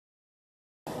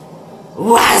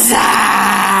What's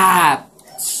up?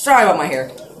 Sorry about my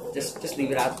hair. Just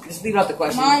leave it out. Just leave out the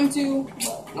question. Mine too.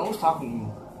 No one's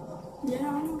talking to you. Yeah,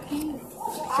 I'm okay.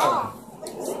 Stop.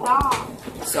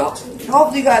 Stop. So,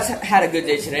 hopefully you guys had a good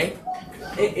day today.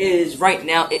 It is right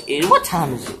now. It is. What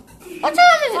time is it? What time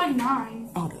is It's it? like 9.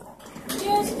 Oh,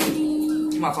 Yes,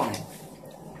 please. my phone.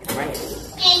 Right.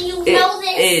 And you know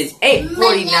It this. is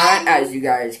 8:49, as you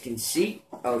guys can see.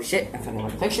 Oh shit! I found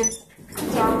another picture.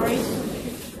 It's alright.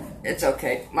 It's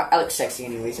okay. I look sexy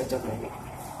anyway, so it's okay.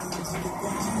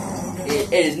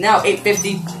 It is now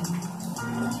 8:50.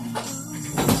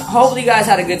 Hopefully you guys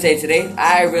had a good day today.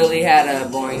 I really had a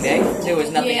boring day. There was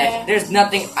nothing. Yeah. There's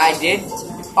nothing I did.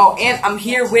 Oh, and I'm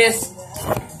here with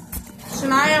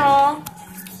Shania.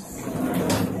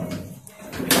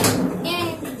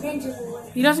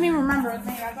 And He doesn't even remember a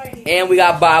thing. I thought he and we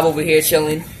got Bob over here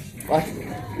chilling. What?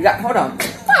 We got hold on.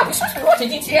 Bob, we're supposed to be watching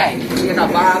GTA. We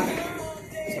got Bob.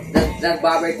 That's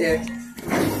Bob right there.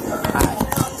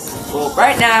 Well,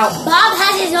 right now. Bob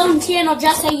has his own channel,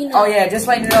 just so you know. Oh yeah, just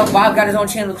letting you know, Bob got his own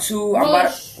channel too.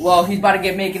 He's about to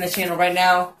get making a channel right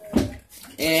now,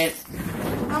 and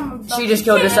she just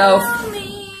killed herself.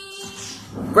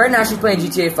 Right now she's playing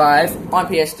GTA 5 on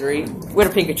PS3 with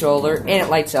a pink controller, and it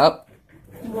lights up.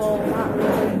 Well, not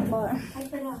really, but.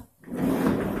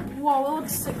 Whoa, it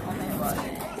looks sick on there, but.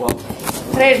 Well,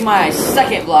 today's my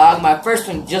second vlog. My first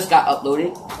one just got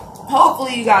uploaded.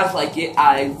 Hopefully you guys like it.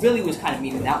 I really was kind of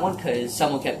mean in that one because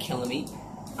someone kept killing me,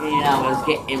 and I was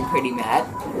getting pretty mad.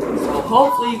 So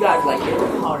hopefully you guys like it.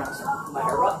 Hold on, my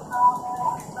hair up.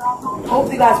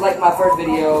 Hopefully you guys like my first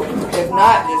video. If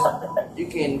not, you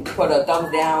can put a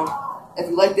thumbs down. If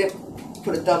you liked it,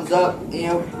 put a thumbs up. You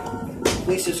know,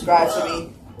 please subscribe to me.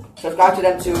 Subscribe to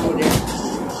them too.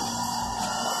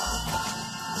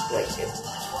 Like it.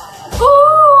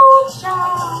 Ooh,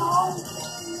 child.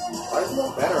 Why does it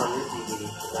look better on your TV?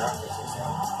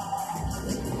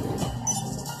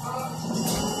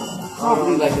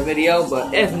 Hopefully you like the video,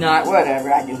 but if not,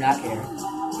 whatever. I do not care.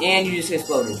 And you just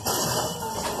exploded.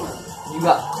 You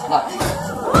got luck.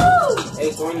 Woo!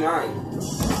 8:29.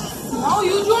 No,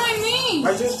 you joined me.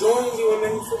 I just joined you and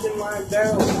then you freaking lagged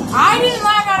out. I didn't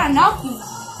lag out of nothing.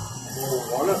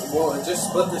 Well, it just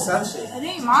split the session. It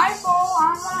ain't my fault.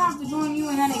 I'm gonna have to join you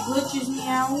and then it glitches me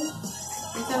out.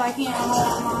 Until I can't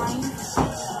unlock mine.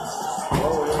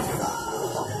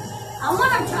 I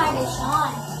want to try this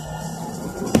on.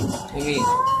 I mean,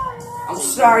 I'm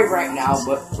sorry right now,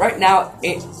 but right now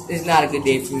it is not a good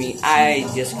day for me. I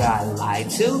just got lied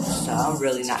to, so I'm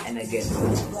really not in a good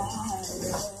mood.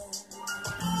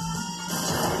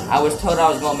 I was told I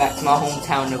was going back to my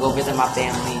hometown to go visit my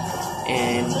family,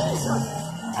 and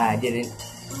I didn't.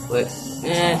 But,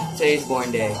 today's a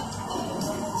boring day.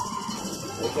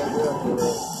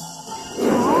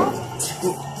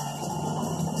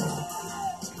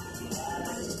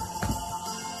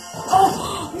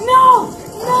 Oh, no!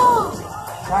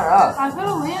 Shut up. I could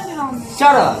have landed on me.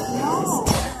 Shut up. No.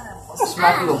 I'll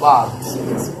smack you with Bob.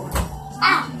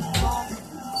 Ah,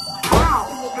 Ow.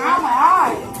 Ow, my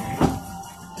eye.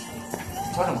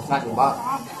 Tell him to smack you with Bob.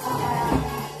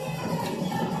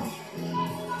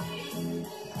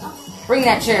 Bring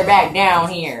that chair back down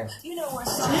here. Didn't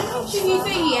he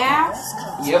say he asked?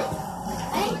 Yep.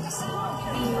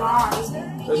 He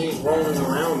lied. Because he's rolling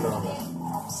around on it.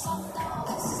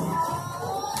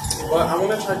 But I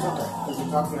want to try talking. Because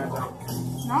you're talking that time.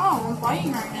 No, I'm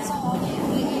fighting right now.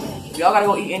 Y'all gotta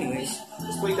go eat anyways.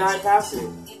 Just play Die Pass It.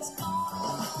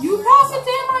 You pass it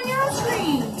to him on your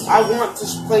screen. I want to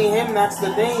play him, that's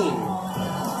the thing.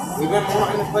 We've been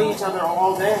wanting to play each other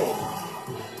all day.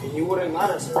 And you wouldn't let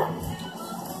us.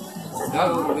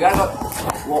 No, we gotta go.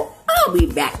 Well, I'll be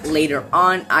back later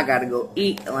on. I gotta go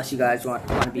eat, unless you guys want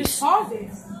to be. Just pause it.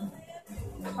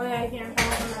 Oh yeah, I can't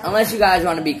pause it. Unless you guys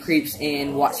want to be creeps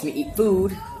and watch me eat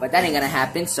food, but that ain't gonna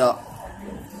happen. So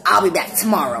I'll be back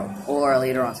tomorrow or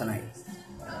later on tonight.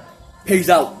 Peace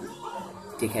out,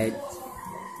 dickhead.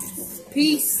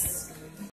 Peace.